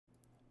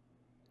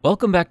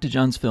Welcome back to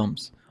John's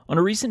Films. On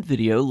a recent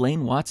video,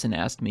 Lane Watson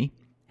asked me,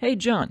 "Hey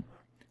John,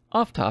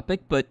 off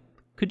topic, but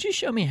could you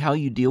show me how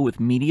you deal with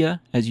media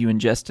as you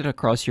ingest it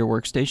across your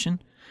workstation?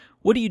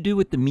 What do you do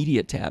with the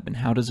Media tab and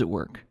how does it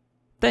work?"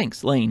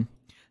 Thanks, Lane.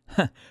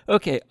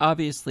 Okay,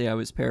 obviously I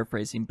was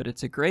paraphrasing, but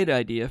it's a great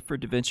idea for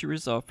Davinci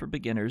Resolve for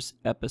Beginners,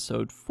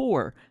 Episode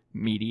 4,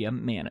 Media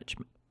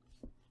Management.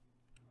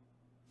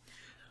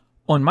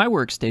 On my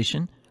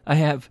workstation, I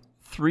have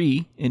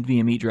 3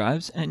 NVMe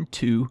drives and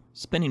 2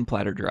 spinning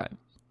platter drives.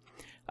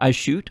 I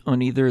shoot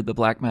on either the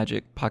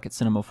Blackmagic Pocket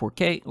Cinema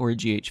 4K or a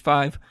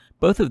GH5.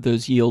 Both of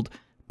those yield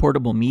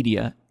portable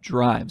media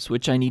drives,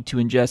 which I need to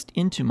ingest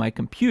into my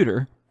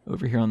computer,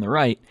 over here on the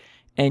right,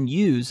 and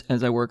use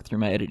as I work through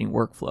my editing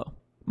workflow.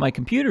 My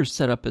computer's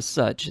set up as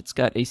such. It's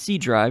got a C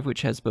drive,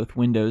 which has both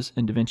Windows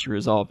and Davinci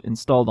Resolve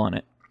installed on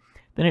it.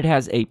 Then it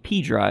has a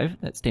P drive,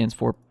 that stands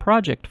for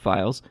project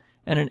files,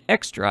 and an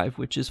X drive,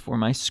 which is for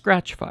my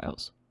scratch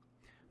files.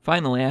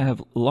 Finally, I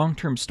have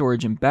long-term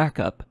storage and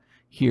backup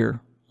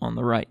here on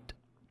the right.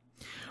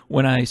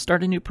 When I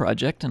start a new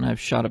project and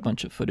I've shot a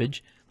bunch of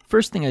footage, the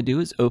first thing I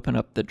do is open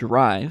up the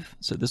drive.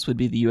 So this would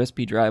be the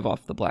USB drive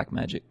off the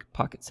Blackmagic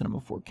Pocket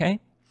Cinema 4K.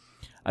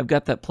 I've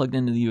got that plugged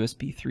into the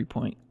USB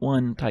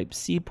 3.1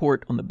 Type-C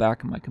port on the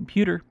back of my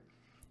computer,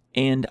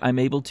 and I'm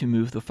able to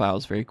move the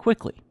files very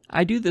quickly.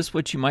 I do this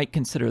what you might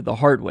consider the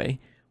hard way,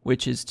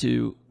 which is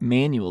to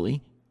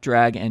manually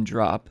drag and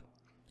drop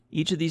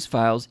each of these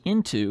files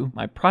into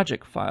my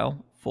project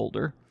file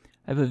folder.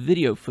 I have a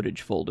video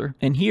footage folder,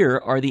 and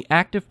here are the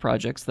active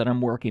projects that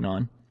I'm working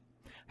on.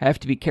 I have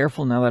to be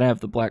careful now that I have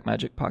the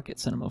Blackmagic Pocket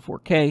Cinema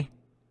 4K,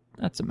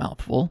 that's a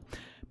mouthful,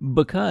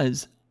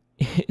 because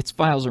its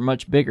files are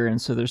much bigger,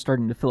 and so they're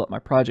starting to fill up my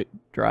project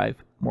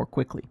drive more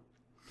quickly.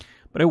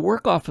 But I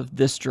work off of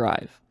this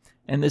drive,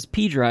 and this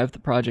P drive, the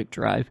project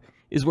drive,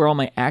 is where all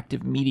my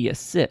active media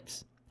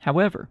sits.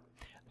 However,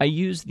 I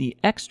use the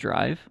X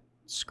drive,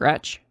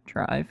 Scratch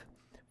drive,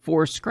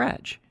 for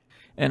Scratch,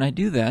 and I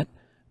do that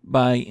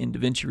by, in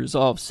Davinci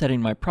Resolve,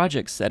 setting my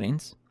project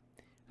settings.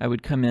 I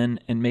would come in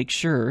and make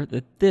sure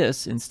that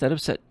this, instead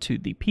of set to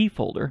the P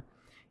folder,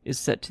 is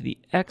set to the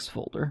X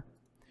folder,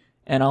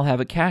 and I'll have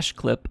a cache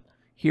clip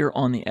here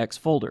on the X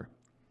folder.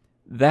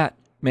 That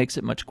makes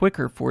it much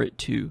quicker for it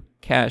to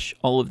cache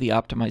all of the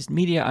optimized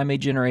media I may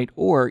generate,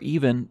 or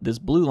even this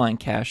blue line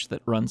cache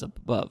that runs up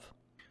above.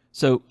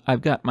 So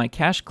I've got my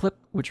cache clip,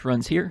 which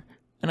runs here,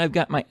 and I've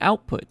got my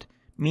output,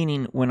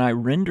 meaning when I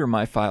render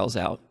my files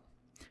out,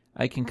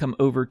 I can come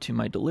over to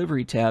my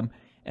delivery tab,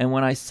 and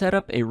when I set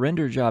up a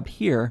render job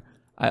here,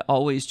 I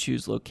always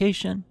choose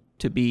location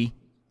to be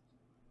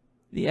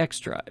the X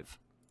drive.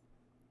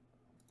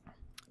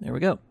 There we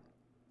go.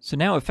 So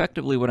now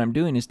effectively what I'm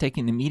doing is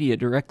taking the media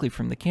directly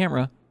from the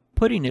camera,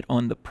 putting it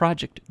on the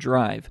project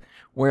drive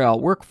where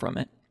I'll work from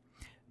it.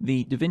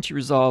 The Davinci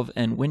Resolve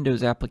and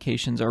Windows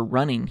applications are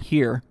running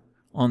here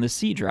on the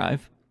C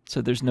drive, so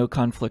there's no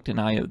conflict in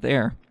I/O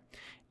there.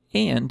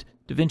 And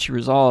Davinci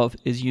Resolve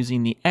is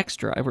using the X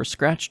drive or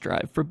Scratch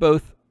drive for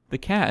both the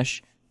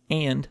cache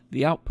and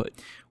the output.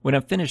 When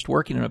I'm finished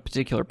working on a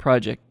particular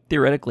project,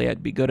 theoretically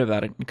I'd be good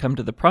about it and come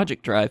to the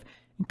project drive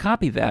and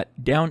copy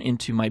that down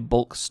into my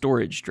bulk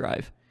storage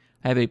drive.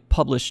 I have a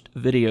published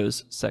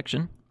videos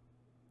section.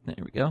 There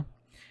we go.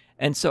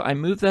 And so I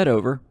move that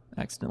over.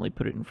 I accidentally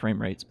put it in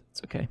frame rates, but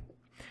it's okay.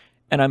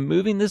 And I'm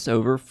moving this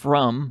over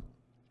from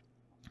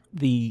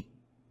the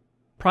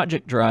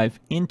project drive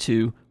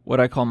into what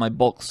I call my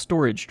bulk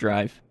storage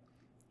drive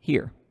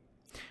here.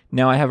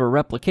 Now I have a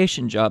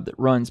replication job that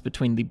runs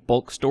between the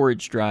bulk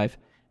storage drive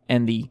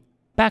and the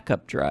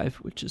backup drive,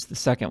 which is the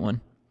second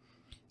one,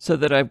 so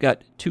that I've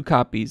got 2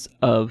 copies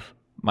of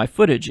my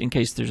footage in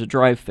case there's a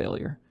drive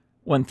failure.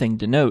 One thing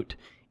to note,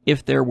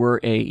 if there were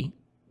a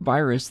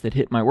virus that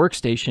hit my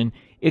workstation,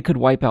 it could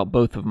wipe out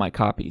both of my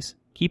copies.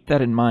 Keep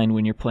that in mind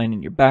when you're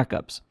planning your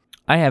backups.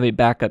 I have a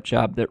backup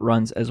job that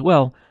runs as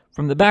well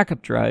from the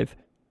backup drive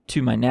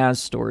to my NAS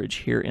storage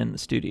here in the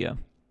studio.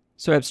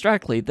 So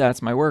abstractly,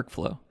 that's my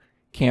workflow.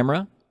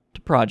 Camera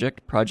to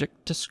project,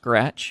 project to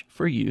Scratch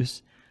for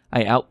use.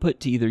 I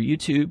output to either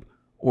YouTube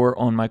or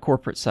on my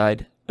corporate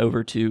side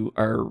over to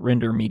our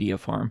render media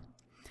farm.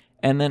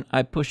 And then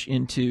I push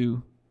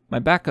into my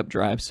backup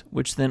drives,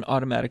 which then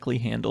automatically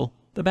handle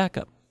the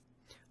backup.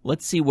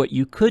 Let's see what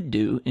you could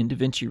do in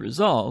Davinci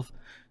Resolve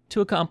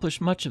to accomplish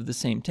much of the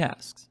same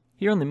tasks.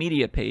 Here on the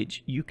media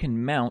page, you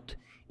can mount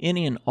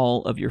any and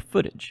all of your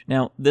footage.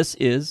 Now, this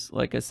is,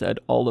 like I said,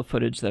 all the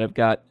footage that I've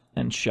got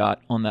and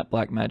shot on that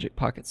Blackmagic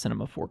Pocket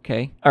Cinema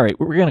 4K. All right,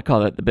 we're going to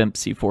call that the BIMP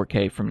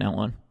C4K from now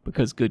on,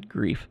 because good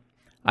grief.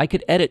 I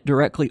could edit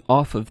directly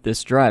off of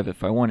this drive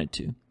if I wanted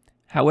to.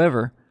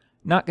 However,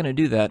 not going to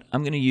do that.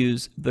 I'm going to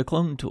use the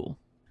clone tool.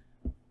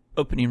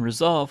 Opening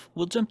Resolve,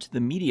 we'll jump to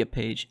the media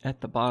page at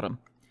the bottom.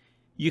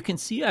 You can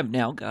see I've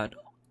now got,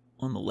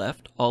 on the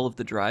left, all of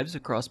the drives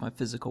across my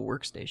physical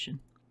workstation.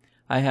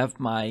 I have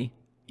my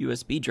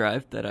USB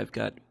drive that I've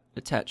got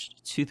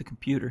attached to the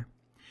computer.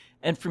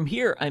 And from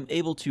here, I'm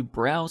able to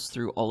browse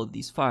through all of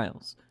these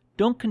files.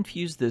 Don't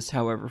confuse this,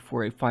 however,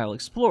 for a file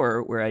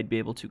explorer where I'd be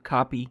able to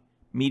copy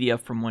media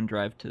from one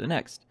drive to the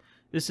next.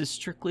 This is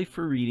strictly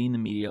for reading the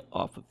media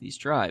off of these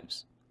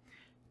drives.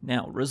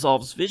 Now,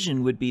 Resolve's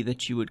vision would be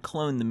that you would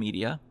clone the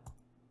media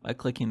by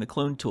clicking the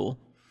clone tool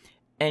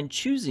and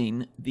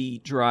choosing the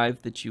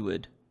drive that you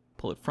would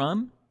pull it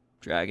from,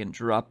 drag and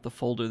drop the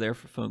folder there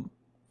for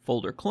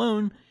folder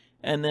clone,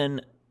 and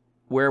then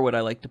where would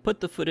I like to put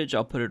the footage?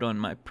 I'll put it on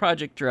my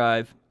project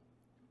drive,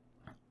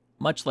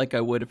 much like I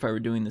would if I were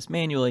doing this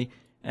manually,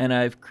 and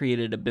I've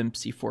created a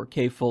Davinci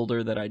 4K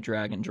folder that I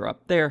drag and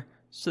drop there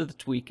so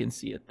that we can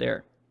see it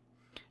there.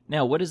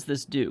 Now, what does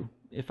this do?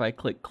 If I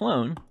click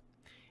clone,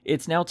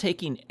 it's now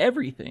taking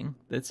everything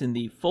that's in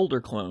the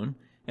folder clone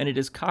and it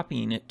is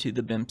copying it to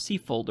the Davinci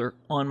folder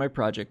on my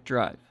project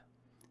drive.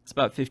 It's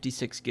about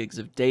 56 gigs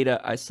of data.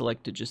 I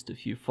selected just a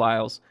few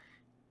files.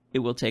 It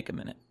will take a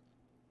minute.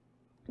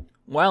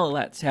 While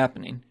that's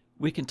happening,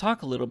 we can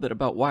talk a little bit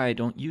about why I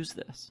don't use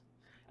this.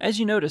 As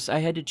you notice, I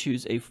had to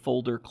choose a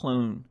folder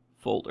clone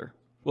folder.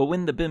 Well,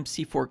 when the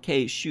Davinci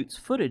 4K shoots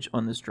footage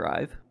on this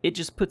drive, it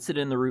just puts it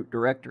in the root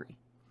directory.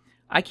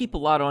 I keep a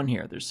lot on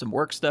here. There's some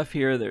work stuff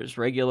here, there's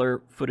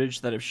regular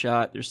footage that I've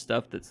shot, there's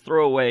stuff that's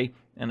throwaway,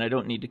 and I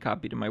don't need to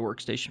copy to my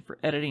workstation for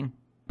editing,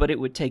 but it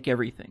would take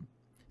everything.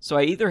 So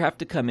I either have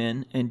to come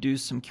in and do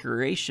some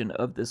curation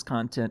of this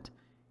content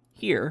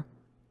here,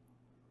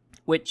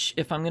 which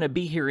if I'm going to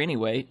be here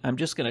anyway, I'm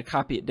just going to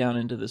copy it down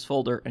into this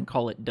folder and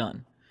call it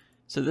done.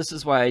 So this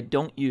is why I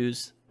don't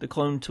use the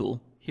clone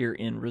tool here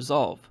in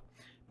Resolve.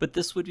 But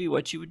this would be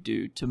what you would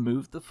do to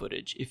move the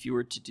footage if you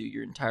were to do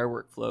your entire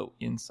workflow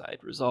inside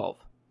Resolve.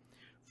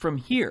 From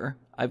here,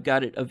 I've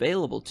got it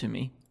available to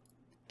me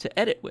to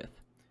edit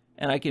with.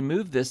 And I can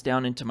move this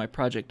down into my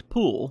project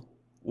pool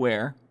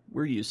where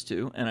we're used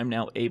to, and I'm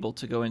now able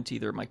to go into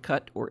either my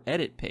cut or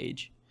edit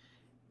page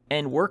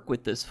and work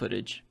with this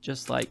footage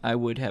just like I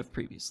would have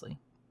previously.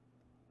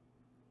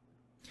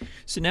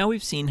 So now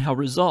we've seen how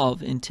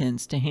Resolve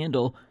intends to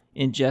handle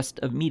ingest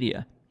of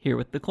media here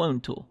with the clone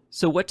tool.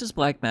 So what does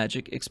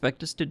Blackmagic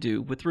expect us to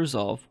do with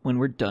Resolve when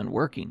we're done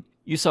working?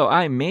 You saw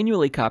I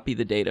manually copy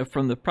the data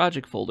from the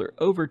project folder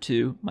over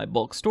to my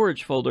bulk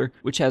storage folder,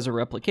 which has a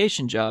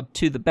replication job,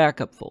 to the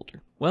backup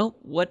folder. Well,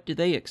 what do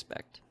they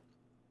expect?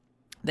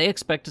 They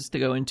expect us to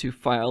go into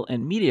File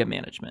and Media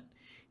Management.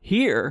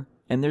 Here,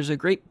 and there's a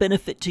great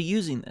benefit to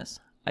using this,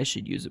 I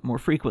should use it more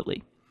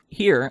frequently.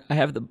 Here, I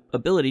have the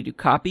ability to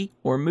copy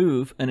or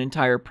move an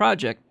entire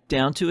project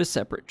down to a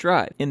separate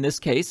drive. In this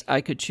case, I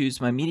could choose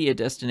my media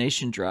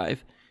destination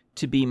drive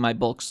to be my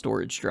bulk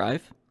storage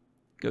drive.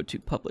 Go to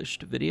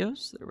Published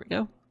Videos, there we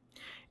go.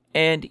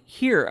 And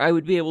here, I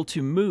would be able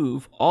to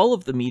move all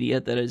of the media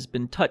that has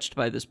been touched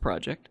by this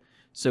project.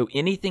 So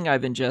anything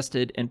I've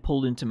ingested and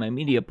pulled into my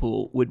media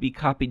pool would be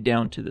copied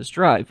down to this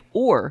drive.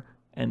 Or,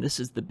 and this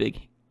is the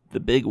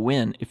big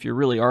win if you're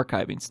really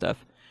archiving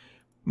stuff,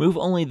 move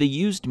only the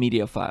used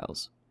media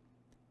files.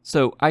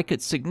 So I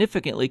could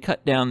significantly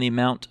cut down the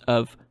amount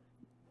of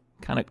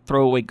kind of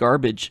throwaway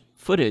garbage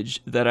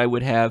footage that I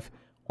would have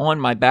on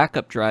my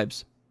backup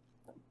drives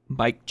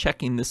by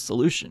checking this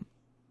solution.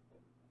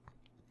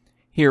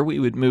 Here we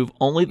would move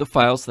only the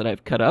files that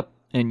I've cut up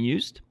and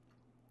used.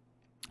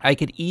 I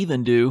could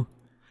even do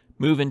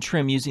move and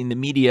trim using the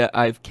media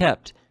I've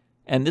kept,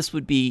 and this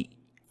would be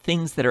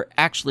things that are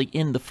actually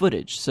in the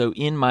footage. So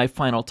in my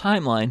final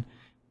timeline,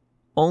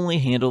 only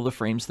handle the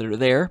frames that are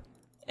there,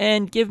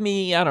 and give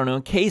me, I don't know,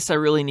 in case I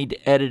really need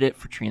to edit it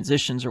for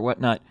transitions or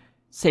whatnot,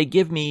 say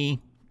give me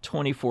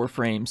 24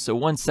 frames, so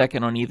 1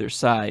 second on either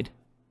side.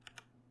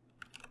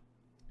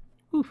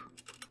 Whew.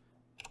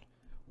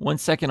 1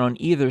 second on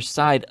either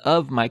side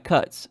of my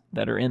cuts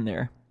that are in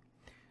there.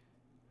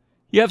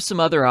 You have some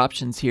other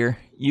options here.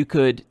 You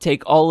could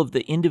take all of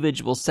the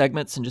individual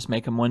segments and just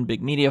make them one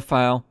big media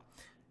file.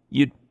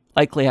 You'd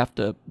likely have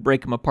to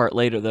break them apart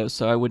later though,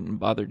 so I wouldn't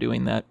bother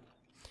doing that.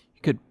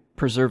 You could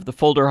preserve the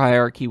folder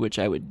hierarchy, which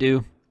I would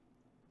do.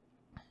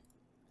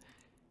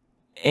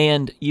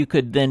 And you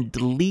could then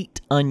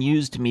delete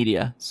unused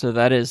media. So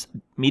that is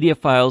media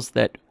files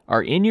that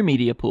are in your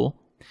media pool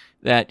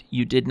that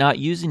you did not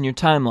use in your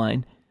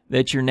timeline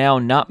that you're now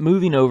not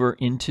moving over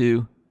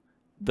into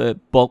the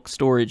bulk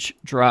storage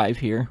drive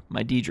here,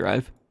 my D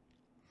drive,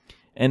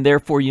 and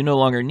therefore you no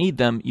longer need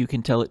them. You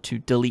can tell it to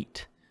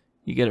delete.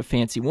 You get a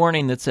fancy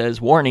warning that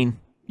says, warning,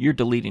 you're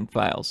deleting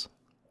files.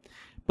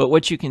 But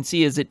what you can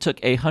see is it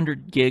took a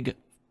 100 gig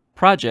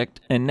project,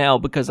 and now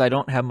because I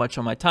don't have much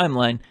on my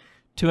timeline,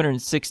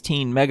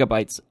 216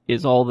 megabytes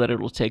is all that it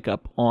will take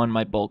up on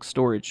my bulk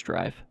storage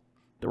drive.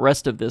 The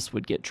rest of this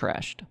would get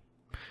trashed.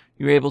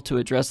 You're able to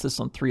address this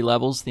on 3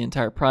 levels: the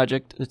entire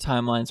project, the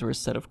timelines, or a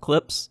set of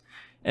clips.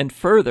 And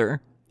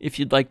further, if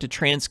you'd like to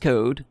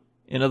transcode,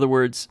 in other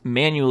words,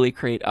 manually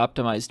create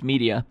optimized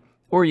media,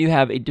 or you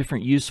have a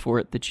different use for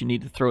it that you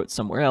need to throw it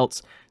somewhere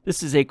else,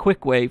 this is a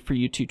quick way for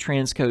you to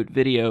transcode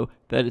video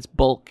that is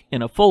bulk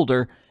in a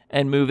folder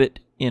and move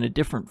it in a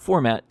different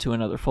format to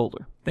another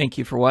folder. Thank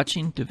you for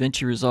watching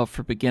Davinci Resolve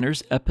for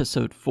Beginners,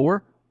 Episode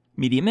 4,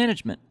 Media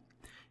Management.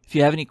 If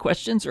you have any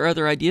questions or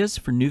other ideas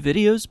for new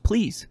videos,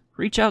 please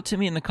reach out to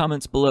me in the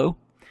comments below.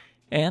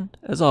 And,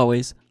 as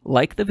always,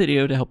 like the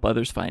video to help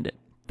others find it.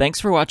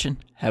 Thanks for watching.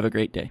 Have a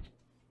great day.